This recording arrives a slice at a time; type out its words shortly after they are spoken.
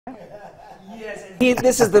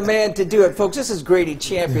This is the man to do it, folks. This is Grady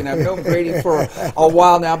Champion. I've known Grady for a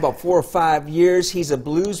while now, about 4 or 5 years. He's a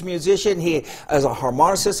blues musician. He is a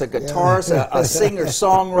harmonicist, a guitarist, a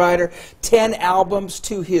singer-songwriter. 10 albums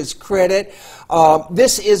to his credit.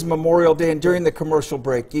 This is Memorial Day, and during the commercial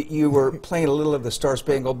break, you were playing a little of the Star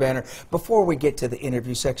Spangled Banner. Before we get to the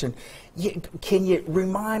interview section, can you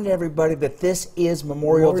remind everybody that this is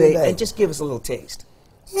Memorial Day, and just give us a little taste?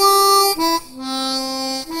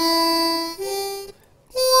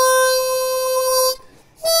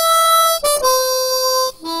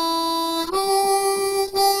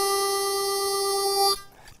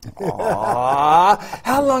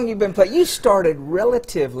 How long you been playing? You started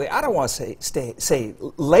relatively, I don't want to say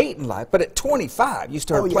late in life, but at 25 you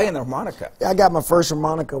started playing the harmonica. I got my first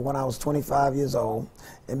harmonica when I was 25 years old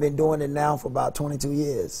and been doing it now for about 22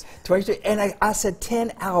 years. 22, and I said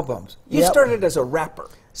 10 albums. You started as a rapper.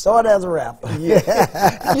 Started as a rapper.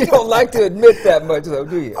 Yeah. You don't like to admit that much, though,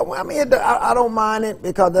 do you? I mean, I don't mind it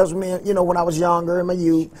because that's me. You know, when I was younger in my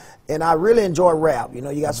youth, and I really enjoy rap. You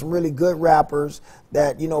know, you got some really good rappers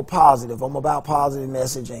that, you know, positive. I'm about positive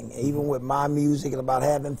messaging, even with my music, and about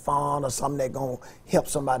having fun or something that's gonna help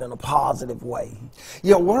somebody in a positive way.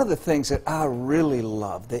 You know, one of the things that I really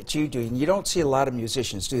love that you do, and you don't see a lot of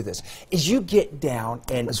musicians do this, is you get down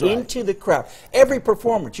and into the crowd. Every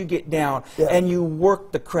performance, you get down and you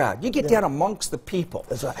work the crowd. You get down amongst the people.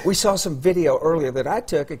 That's right. We saw some video earlier that I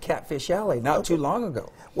took at Catfish Alley not too long ago.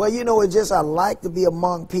 Well, you know, it's just I like to be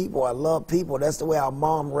among people. I love people. That's the way our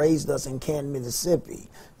mom raised us in Canton, Mississippi.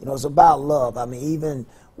 You know, it's about love. I mean, even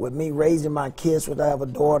with me raising my kids, I have a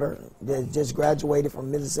daughter that just graduated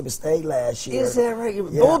from Mississippi State last year. Is that right?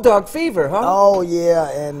 Bulldog fever, huh? Oh,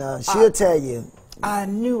 yeah, and she'll tell you. I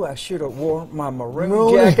knew I should have worn my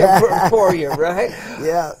maroon jacket for you, right?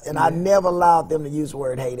 Yeah, and I never allowed them to use the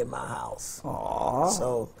word hate in my house. Aww.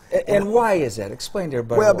 So, and why is that? Explain to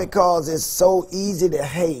everybody. Well, because it's so easy to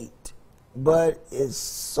hate, but it's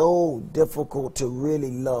so difficult to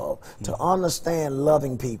really love, to understand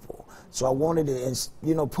loving people. So I wanted to,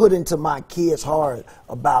 you know, put into my kids' heart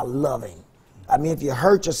about loving. I mean, if you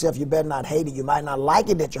hurt yourself, you better not hate it. You might not like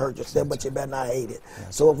it that you hurt yourself, but you better not hate it.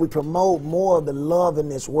 So if we promote more of the love in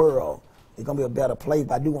this world, it's going to be a better place.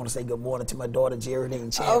 But I do want to say good morning to my daughter, Grady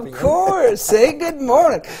Champion. Of course. Say good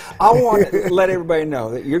morning. I want to let everybody know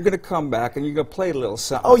that you're going to come back and you're going to play a little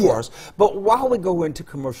something for us. But while we go into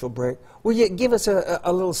commercial break, will you give us a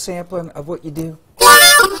little sampling of what you do?